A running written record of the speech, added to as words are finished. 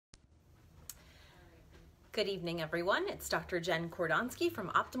Good evening, everyone. It's Dr. Jen Kordonsky from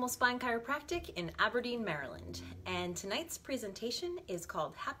Optimal Spine Chiropractic in Aberdeen, Maryland. And tonight's presentation is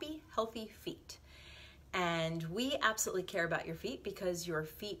called Happy, Healthy Feet. And we absolutely care about your feet because your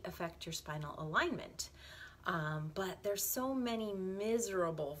feet affect your spinal alignment. But there's so many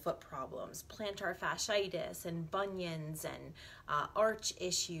miserable foot problems, plantar fasciitis and bunions and arch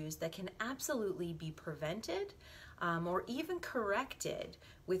issues that can absolutely be prevented or even corrected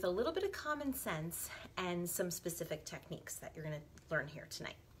with a little bit of common sense and some specific techniques that you're going to learn here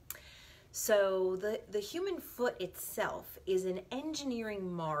tonight. So the human foot itself is an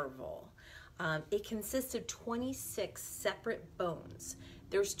engineering marvel. It consists of 26 separate bones.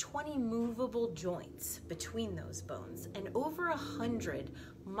 There's 20 movable joints between those bones and over 100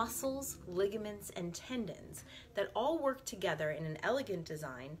 muscles, ligaments, and tendons that all work together in an elegant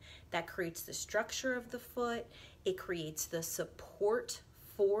design that creates the structure of the foot. It creates the support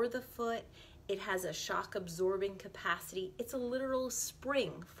for the foot. It has a shock absorbing capacity. It's a literal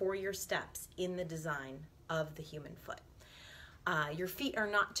spring for your steps in the design of the human foot. Your feet are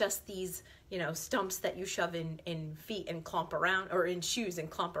not just these, stumps that you shove in feet and clomp around, or in shoes and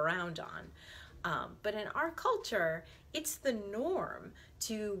clomp around on. But in our culture, it's the norm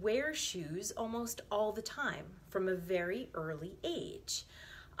to wear shoes almost all the time from a very early age.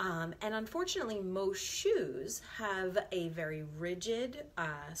 And unfortunately, most shoes have a very rigid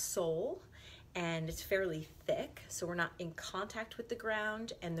sole, and it's fairly thick, so we're not in contact with the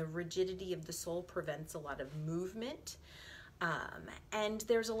ground, and the rigidity of the sole prevents a lot of movement. And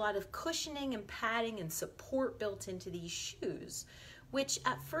there's a lot of cushioning and padding and support built into these shoes, which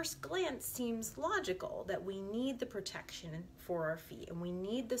at first glance seems logical, that we need the protection for our feet and we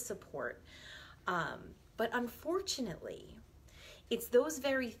need the support. But unfortunately, it's those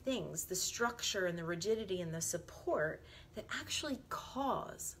very things, the structure and the rigidity and the support, that actually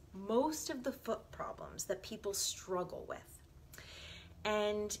cause most of the foot problems that people struggle with.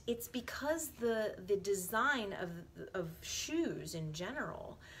 And it's because the design of shoes in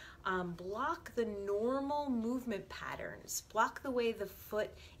general block the normal movement patterns, block the way the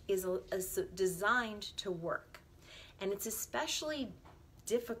foot is designed to work. And it's especially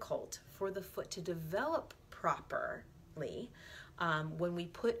difficult for the foot to develop properly when we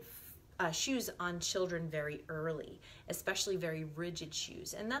put shoes on children very early, especially very rigid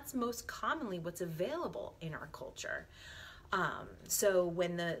shoes. And that's most commonly what's available in our culture. So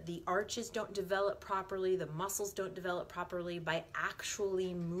when the arches don't develop properly, the muscles don't develop properly by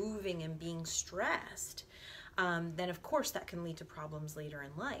actually moving and being stressed, then of course that can lead to problems later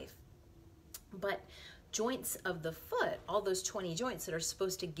in life. But joints of the foot, all those 20 joints that are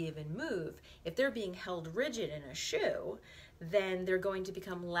supposed to give and move, if they're being held rigid in a shoe, then they're going to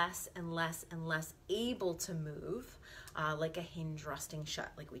become less and less and less able to move, like a hinge rusting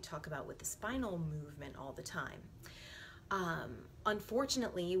shut, like we talk about with the spinal movement all the time.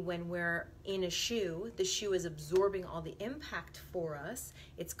 Unfortunately, when we're in a shoe, the shoe is absorbing all the impact for us.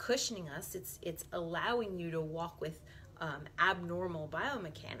 It's cushioning us. It's allowing you to walk with abnormal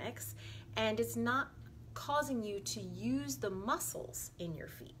biomechanics, and it's not causing you to use the muscles in your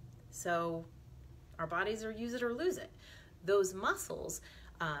feet. So our bodies are use it or lose it. Those muscles,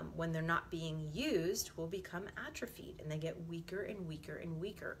 when they're not being used, will become atrophied, and they get weaker and weaker and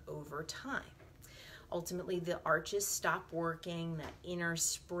weaker over time. Ultimately, the arches stop working, that inner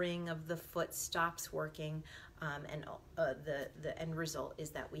spring of the foot stops working, and the end result is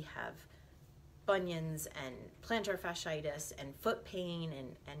that we have bunions and plantar fasciitis and foot pain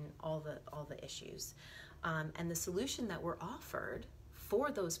and all the issues. And the solution that we're offered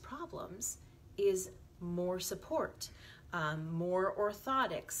for those problems is more support, more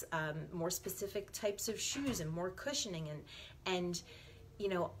orthotics, more specific types of shoes, and more cushioning. And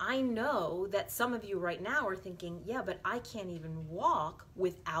I know that some of you right now are thinking, yeah, but I can't even walk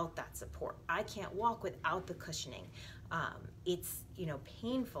without that support. I can't walk without the cushioning. It's,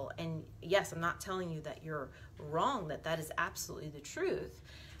 painful. And yes, I'm not telling you that you're wrong, that is absolutely the truth.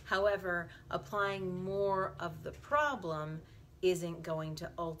 However, applying more of the problem isn't going to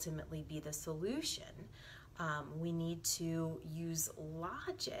ultimately be the solution. We need to use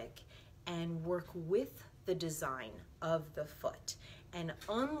logic and work with the design of the foot and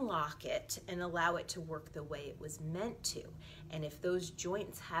unlock it and allow it to work the way it was meant to. And if those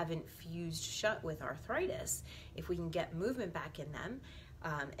joints haven't fused shut with arthritis, if we can get movement back in them,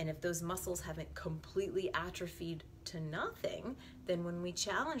 and if those muscles haven't completely atrophied to nothing, then when we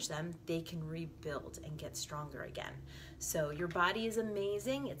challenge them, they can rebuild and get stronger again. So your body is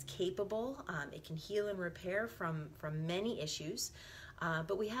amazing, it's capable, it can heal and repair from many issues,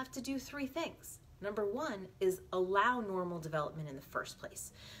 but we have to do 3 things. Number one is allow normal development in the first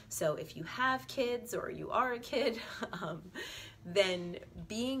place. So if you have kids or you are a kid, then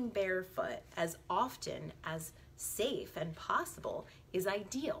being barefoot as often as safe and possible is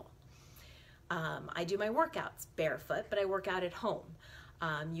ideal. I do my workouts barefoot, but I work out at home.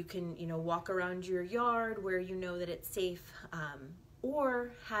 You can, walk around your yard where you know that it's safe, or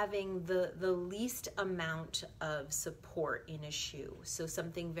having the least amount of support in a shoe. So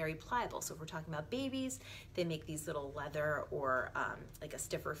something very pliable. So if we're talking about babies, they make these little leather or like a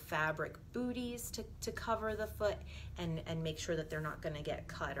stiffer fabric booties to cover the foot and make sure that they're not gonna get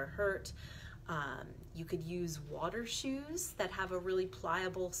cut or hurt. You could use water shoes that have a really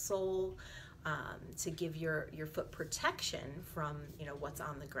pliable sole to give your foot protection from what's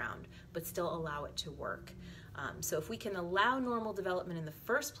on the ground, but still allow it to work. So if we can allow normal development in the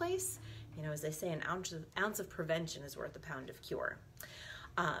first place, as they say, an ounce of prevention is worth a pound of cure.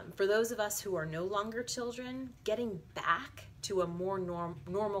 For those of us who are no longer children, getting back to a more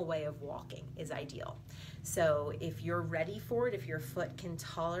normal way of walking is ideal. So if you're ready for it, if your foot can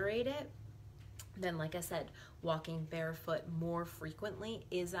tolerate it, then like I said, walking barefoot more frequently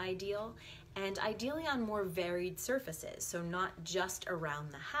is ideal, and ideally on more varied surfaces. So not just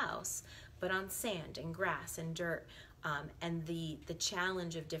around the house, but on sand and grass and dirt. And the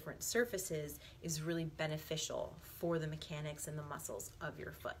challenge of different surfaces is really beneficial for the mechanics and the muscles of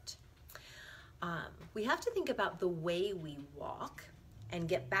your foot. We have to think about the way we walk and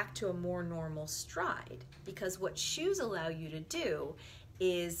get back to a more normal stride, because what shoes allow you to do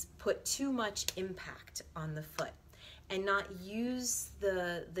is put too much impact on the foot and not use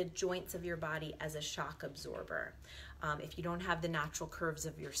the joints of your body as a shock absorber. If you don't have the natural curves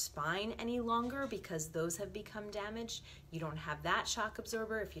of your spine any longer because those have become damaged, you don't have that shock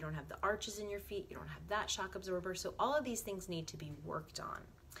absorber. If you don't have the arches in your feet, you don't have that shock absorber. So all of these things need to be worked on.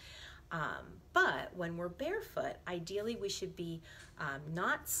 But when we're barefoot, ideally we should be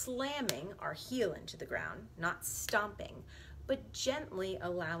not slamming our heel into the ground, not stomping, but gently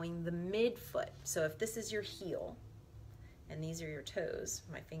allowing the midfoot. So if this is your heel and these are your toes,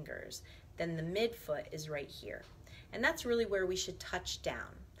 my fingers, then the midfoot is right here. And that's really where we should touch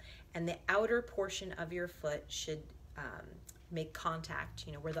down. And the outer portion of your foot should make contact,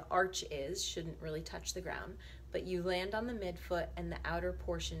 where the arch is, shouldn't really touch the ground, but you land on the midfoot and the outer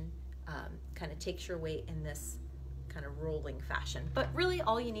portion kind of takes your weight in this kind of rolling fashion. But really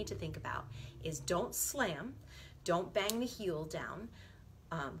all you need to think about is don't slam, don't bang the heel down,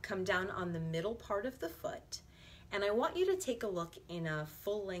 come down on the middle part of the foot. And I want you to take a look in a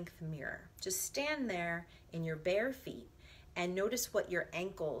full-length mirror. Just stand there in your bare feet and notice what your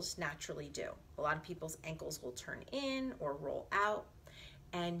ankles naturally do. A lot of people's ankles will turn in or roll out,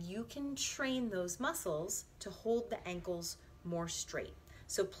 and you can train those muscles to hold the ankles more straight.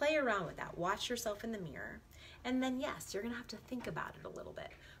 So play around with that. Watch yourself in the mirror. And then yes, you're gonna have to think about it a little bit,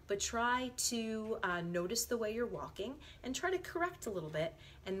 but try to notice the way you're walking and try to correct a little bit,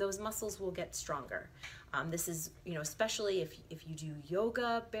 and those muscles will get stronger. This is, especially if you do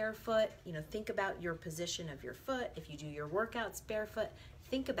yoga barefoot, think about your position of your foot. If you do your workouts barefoot,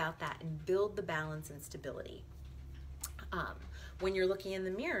 think about that and build the balance and stability. When you're looking in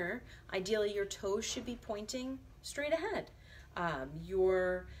the mirror, ideally your toes should be pointing straight ahead.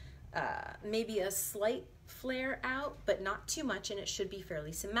 Maybe a slight flare out, but not too much, and it should be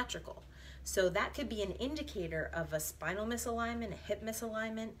fairly symmetrical. So that could be an indicator of a spinal misalignment, a hip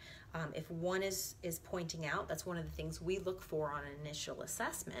misalignment. If one is pointing out, that's one of the things we look for on an initial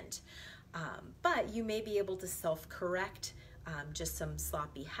assessment. But you may be able to self-correct just some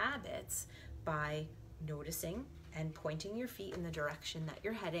sloppy habits by noticing and pointing your feet in the direction that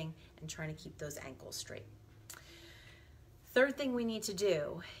you're heading and trying to keep those ankles straight. Third thing we need to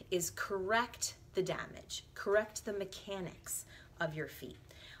do is correct the damage, correct the mechanics of your feet.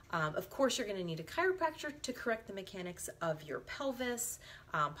 Of course, you're going to need a chiropractor to correct the mechanics of your pelvis,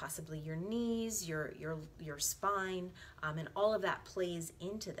 possibly your knees, your spine, and all of that plays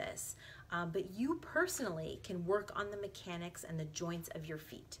into this. But you personally can work on the mechanics and the joints of your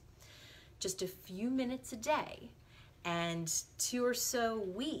feet. Just a few minutes a day and 2 or so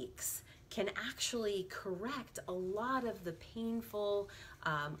weeks can actually correct a lot of the painful,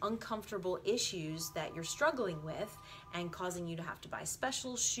 uncomfortable issues that you're struggling with and causing you to have to buy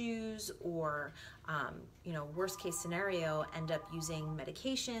special shoes or, worst case scenario, end up using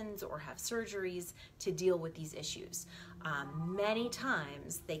medications or have surgeries to deal with these issues. Many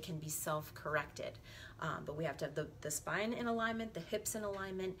times they can be self-corrected, but we have to have the spine in alignment, the hips in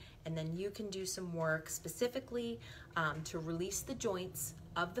alignment, and then you can do some work specifically to release the joints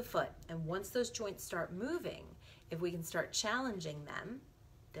of the foot. And once those joints start moving, if we can start challenging them,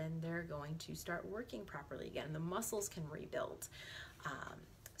 then they're going to start working properly again. The muscles can rebuild.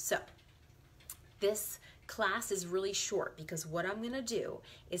 So this class is really short because what I'm going to do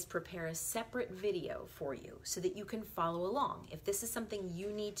is prepare a separate video for you so that you can follow along. If this is something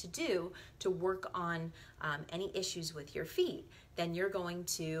you need to do to work on any issues with your feet, then you're going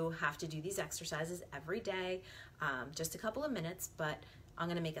to have to do these exercises every day, just a couple of minutes, but I'm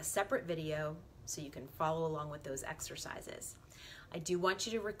going to make a separate video so you can follow along with those exercises. I do want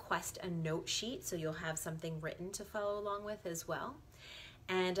you to request a note sheet so you'll have something written to follow along with as well.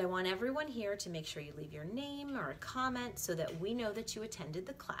 And I want everyone here to make sure you leave your name or a comment so that we know that you attended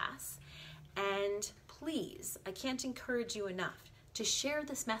the class. And please, I can't encourage you enough to share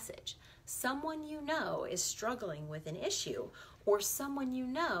this message. Someone you know is struggling with an issue, or someone you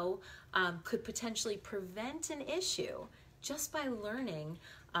know could potentially prevent an issue just by learning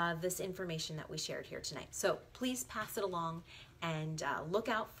this information that we shared here tonight. So please pass it along and look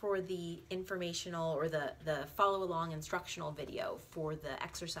out for the informational or the follow along instructional video for the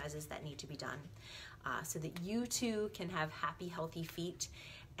exercises that need to be done so that you too can have happy, healthy feet.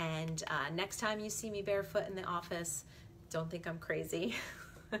 And next time you see me barefoot in the office, don't think I'm crazy.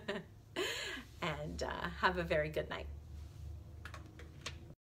 And have a very good night.